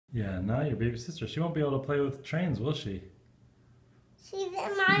Yeah, now your baby sister, she won't be able to play with trains, will she? She's in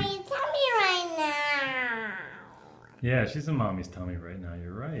mommy's tummy right now. Yeah, she's in mommy's tummy right now.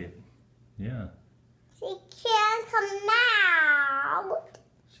 You're right. Yeah. She can't come out.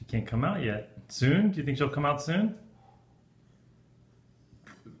 She can't come out yet. Soon? Do you think she'll come out soon?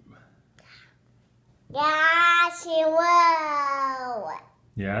 Yeah, she will.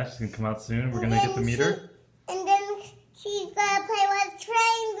 Yeah, she's gonna come out soon. We're gonna get to meet her. And then she's gonna play with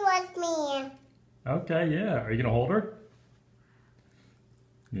trains with me. Okay, yeah. Are you gonna hold her?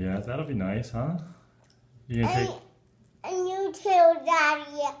 Yeah, that'll be nice, huh? You gonna take? And you too,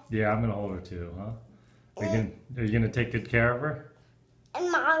 Daddy. Yeah, I'm gonna hold her too, huh? Are you gonna take good care of her? And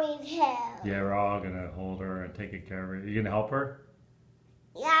Mommy too. Yeah, we're all gonna hold her and take good care of her. Are you gonna help her?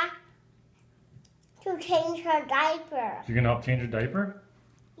 Yeah. To change her diaper. You're gonna help change her diaper?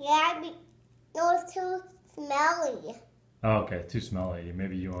 Yeah, no, it's too smelly. Oh, okay, too smelly.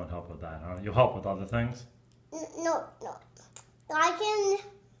 Maybe you won't help with that, huh? You'll help with other things? No. I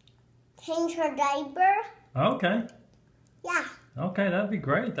can change her diaper. Okay. Yeah. Okay, that'd be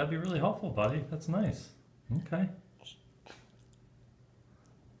great. That'd be really helpful, buddy. That's nice. Okay.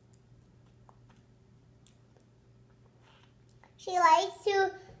 She likes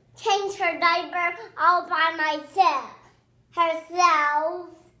to change her diaper all by herself.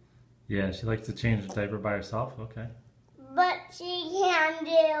 Yeah, she likes to change the diaper by herself. Okay. But she can't do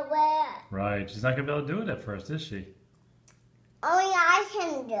it. Right. She's not gonna be able to do it at first, is she? Only I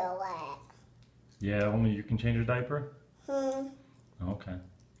can do it. Yeah, only you can change her diaper? Okay.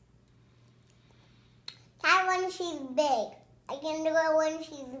 Not when she's big. I can do it when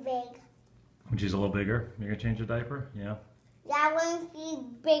she's big. When she's a little bigger, you're gonna change her diaper? Yeah. Yeah, when she's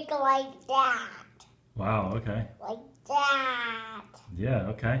big like that. Wow, okay. Like that. Yeah,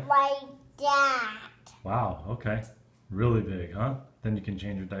 okay. Like that. Wow, okay. Really big, huh? Then you can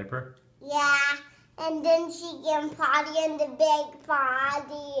change her diaper? Yeah, and then she can potty in the big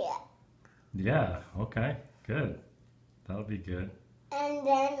potty. Yeah, okay. Good. That'll be good. And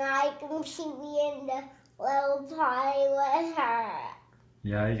then I can she be in the little potty with her.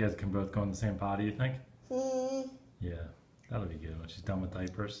 Yeah, you guys can both go in the same potty, you think? Hmm. Yeah, that'll be good when she's done with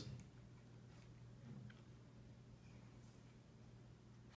diapers.